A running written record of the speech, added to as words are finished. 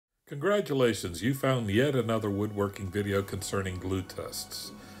Congratulations, you found yet another woodworking video concerning glue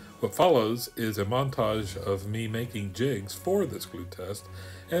tests. What follows is a montage of me making jigs for this glue test,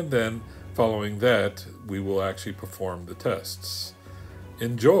 and then following that, we will actually perform the tests.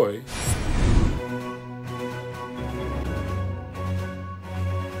 Enjoy!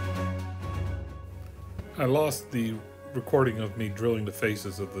 I lost the recording of me drilling the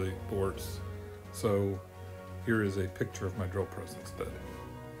faces of the boards, so here is a picture of my drill press instead.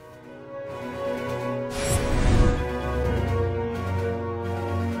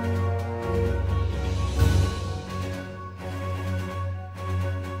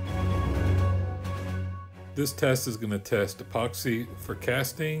 This test is going to test epoxy for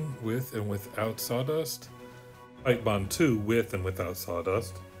casting with and without sawdust, Titebond 2 with and without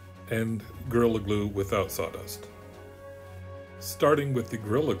sawdust, and Gorilla Glue without sawdust. Starting with the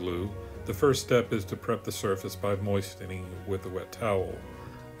Gorilla Glue, the first step is to prep the surface by moistening with a wet towel.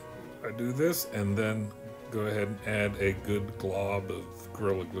 I do this and then go ahead and add a good glob of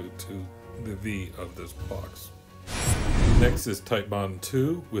Gorilla Glue to the V of this box. Next is Titebond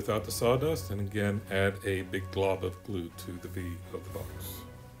 2 without the sawdust, and again add a big glob of glue to the V of the box.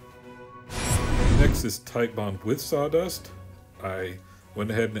 Next is Titebond with sawdust. I went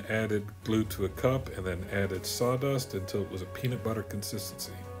ahead and added glue to a cup and then added sawdust until it was a peanut butter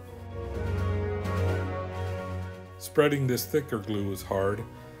consistency. Spreading this thicker glue was hard,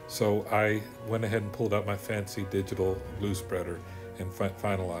 so I went ahead and pulled out my fancy digital glue spreader and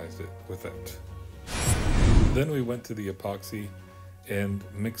finalized it with it. Then we went to the epoxy and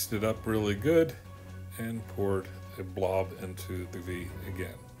mixed it up really good and poured a blob into the V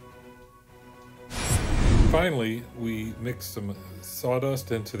again. Finally, we mixed some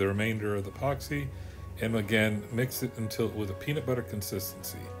sawdust into the remainder of the epoxy and again mixed it until it was a peanut butter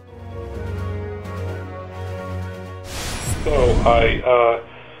consistency. So I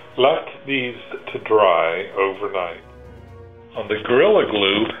left these to dry overnight. On the Gorilla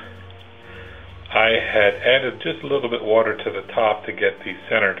Glue, I had added just a little bit water to the top to get the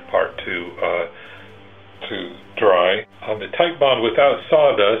centered part to dry. On the Titebond without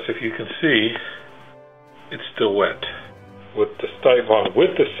sawdust, if you can see, it's still wet. With the Titebond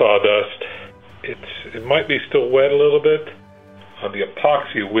with the sawdust, it might be still wet a little bit. On the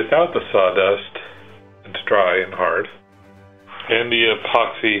epoxy without the sawdust, it's dry and hard. And the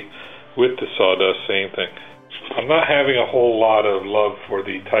epoxy with the sawdust, same thing. I'm not having a whole lot of love for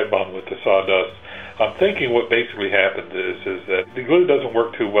the Titebond with the sawdust. I'm thinking what basically happens is that the glue doesn't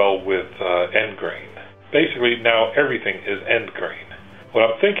work too well with end grain. Basically now everything is end grain. What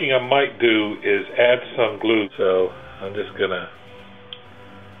I'm thinking I might do is add some glue. So I'm just gonna,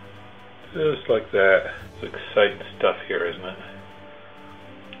 just like that. It's exciting stuff here, isn't it?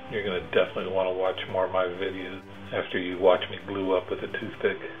 You're gonna definitely want to watch more of my videos after you watch me glue up with a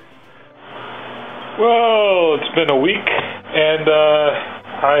toothpick. Well, it's been a week, and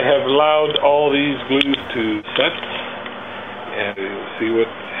I have allowed all these glues to set, and we'll see what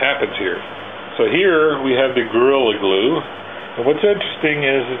happens here. So here we have the Gorilla Glue, and what's interesting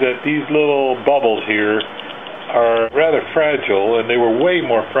is that these little bubbles here are rather fragile, and they were way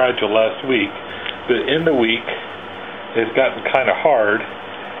more fragile last week, but in the week it's gotten kind of hard,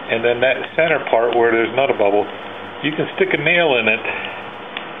 and then that center part where there's not a bubble, you can stick a nail in it,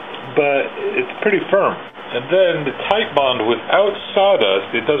 but it's pretty firm. And then the Titebond without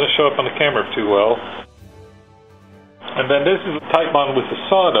sawdust, it doesn't show up on the camera too well. And then this is the Titebond with the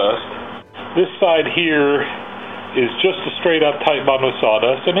sawdust. This side here is just a straight up Titebond with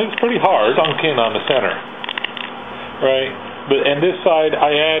sawdust, and it's pretty hard, sunk in on the center, right? And this side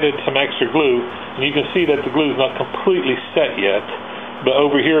I added some extra glue, and you can see that the glue is not completely set yet, but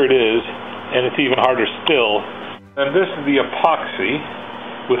over here it is, and it's even harder still. And this is the epoxy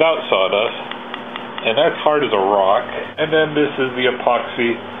without sawdust, and that's hard as a rock. And then this is the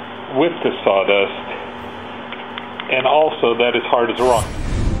epoxy with the sawdust, and also that is hard as a rock.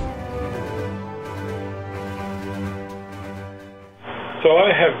 So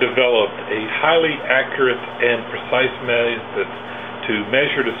I have developed a highly accurate and precise method to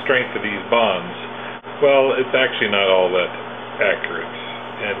measure the strength of these bonds. Well, it's actually not all that accurate,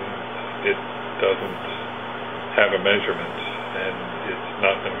 and it doesn't have a measurement, and it's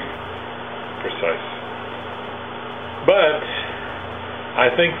not going to be precise. But I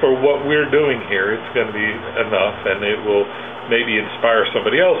think for what we're doing here, it's going to be enough, and it will maybe inspire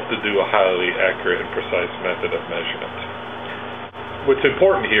somebody else to do a highly accurate and precise method of measurement. What's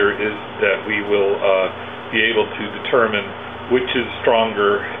important here is that we will be able to determine which is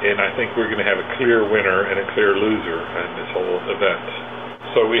stronger, and I think we're going to have a clear winner and a clear loser in this whole event.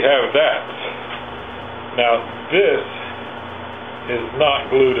 So we have that. Now this is not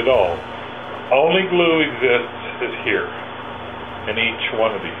glued at all. Only glue exists is here, in each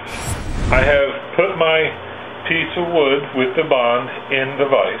one of these. I have put my piece of wood with the bond in the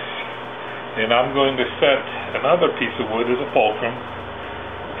vise, and I'm going to set another piece of wood as a fulcrum,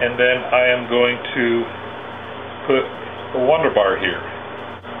 and then I am going to put a wonder bar here.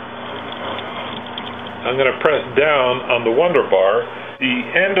 I'm going to press down on the wonder bar. The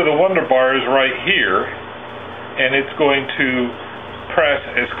end of the wonder bar is right here, and it's going to press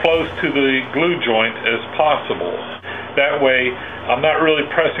as close to the glue joint as possible. That way, I'm not really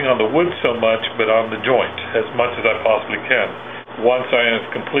pressing on the wood so much, but on the joint as much as I possibly can. Once I have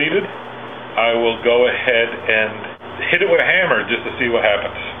completed, I will go ahead and hit it with a hammer just to see what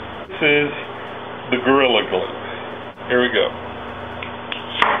happens. This is the Gorilla Glue. Here we go.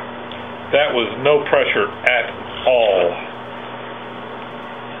 That was no pressure at all.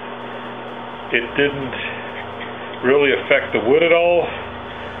 It didn't really affect the wood at all.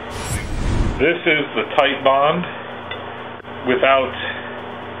 This is the Titebond without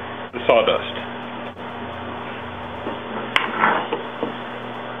the sawdust.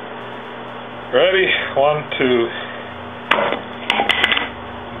 Ready? 1, 2.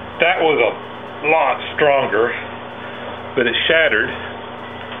 That was a lot stronger, but it shattered.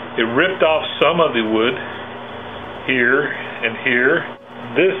 It ripped off some of the wood here and here.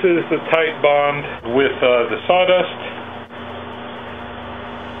 This is the Titebond with the sawdust.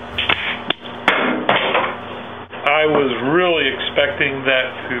 I was really expecting that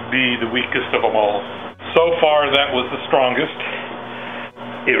to be the weakest of them all. So far, that was the strongest.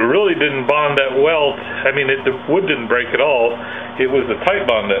 It really didn't bond that well. I mean, the wood didn't break at all. It was the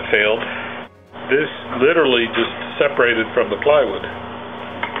Titebond that failed. This literally just separated from the plywood.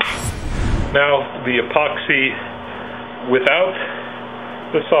 Now, the epoxy without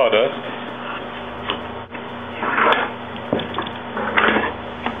the sawdust.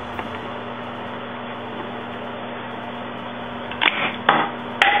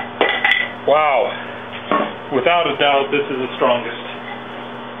 Wow. Without a doubt, this is the strongest.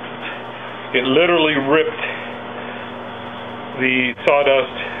 It literally ripped the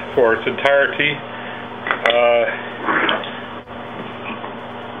sawdust for its entirety.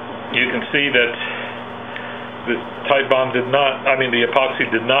 You can see that the Titebond did not, the epoxy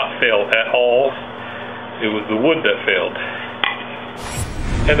did not fail at all. It was the wood that failed.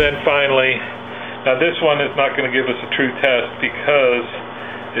 And then finally, now this one is not going to give us a true test because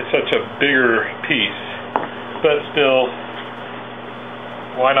it's such a bigger piece, but still,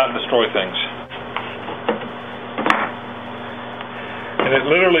 why not destroy things? And it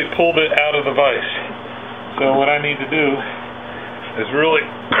literally pulled it out of the vise. So what I need to do is really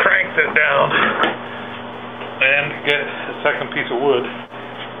crank that down and get a second piece of wood.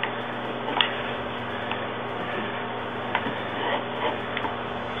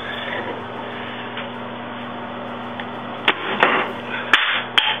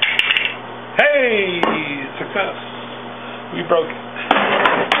 Hey! Success! We broke it.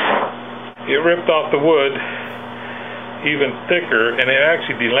 It ripped off the wood even thicker, and it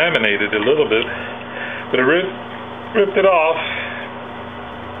actually delaminated a little bit, but it ripped it off,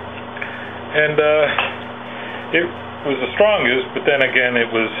 and it was the strongest, but then again it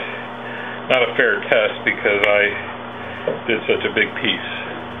was not a fair test because I did such a big piece.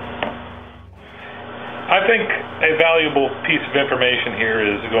 I think a valuable piece of information here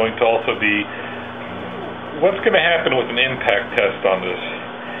is going to also be what's going to happen with an impact test on this.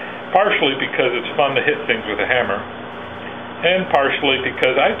 Partially because it's fun to hit things with a hammer, and partially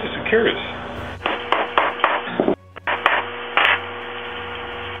because I'm just curious.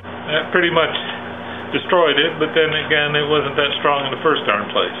 That pretty much destroyed it, but then again, it wasn't that strong in the first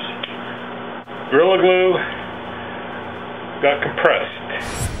darn place. Gorilla Glue got compressed.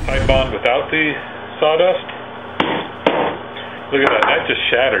 Titebond without the sawdust. Look at that, that just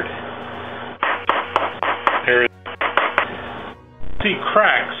shattered. Here it is. See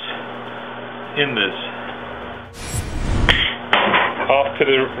cracks in this. Off to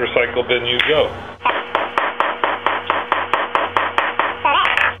the recycle bin you go.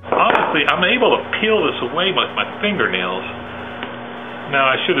 Honestly, I'm able to peel this away with my fingernails.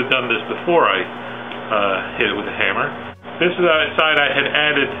 Now, I should have done this before I hit it with a hammer. This is the side I had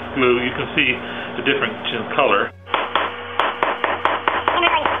added glue. You can see the difference in color.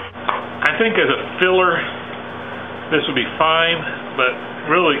 I think as a filler, this would be fine, but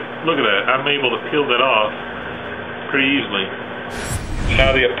really, look at that. I'm able to peel that off pretty easily.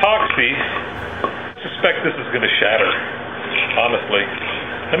 Now the epoxy, I suspect this is going to shatter, honestly.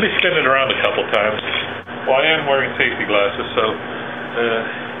 Let me spin it around a couple times. Well, I am wearing safety glasses, so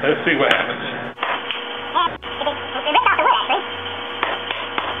let's see what happens.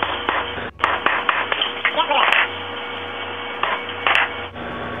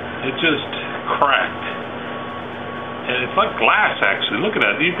 just cracked. And it's like glass, actually. Look at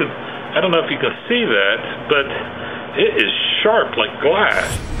that. I don't know if you can see that, but it is sharp like glass.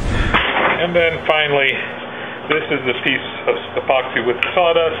 And then finally, this is the piece of epoxy with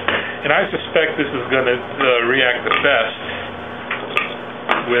sawdust, and I suspect this is going to react the best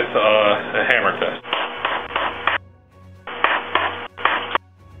with a hammer test.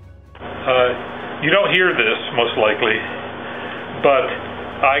 You don't hear this, most likely, but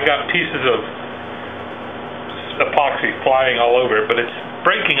I got pieces of epoxy flying all over, but it's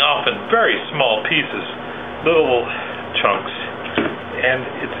breaking off in very small pieces, little chunks, and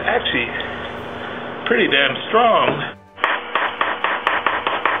it's actually pretty damn strong.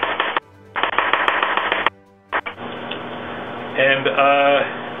 And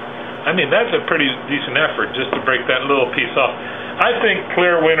I mean, that's a pretty decent effort just to break that little piece off. I think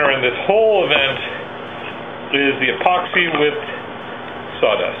clear winner in this whole event is the epoxy with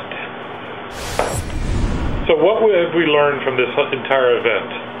sawdust. So what have we learned from this entire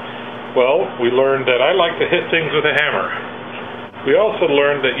event? Well, we learned that I like to hit things with a hammer. We also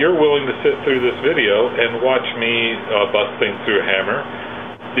learned that you're willing to sit through this video and watch me bust things through a hammer.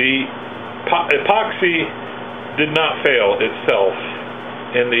 The epoxy did not fail itself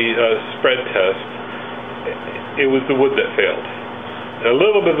in the spread test. It was the wood that failed. A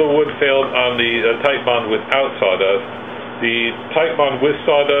little bit of the wood failed on the Titebond without sawdust. The Titebond with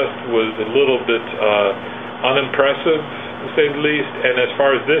sawdust was a little bit unimpressive, to say the least, and as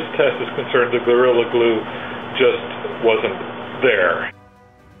far as this test is concerned, the Gorilla Glue just wasn't there.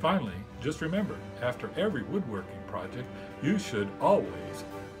 Finally, just remember, after every woodworking project, you should always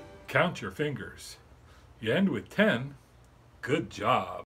count your fingers. You end with 10, good job.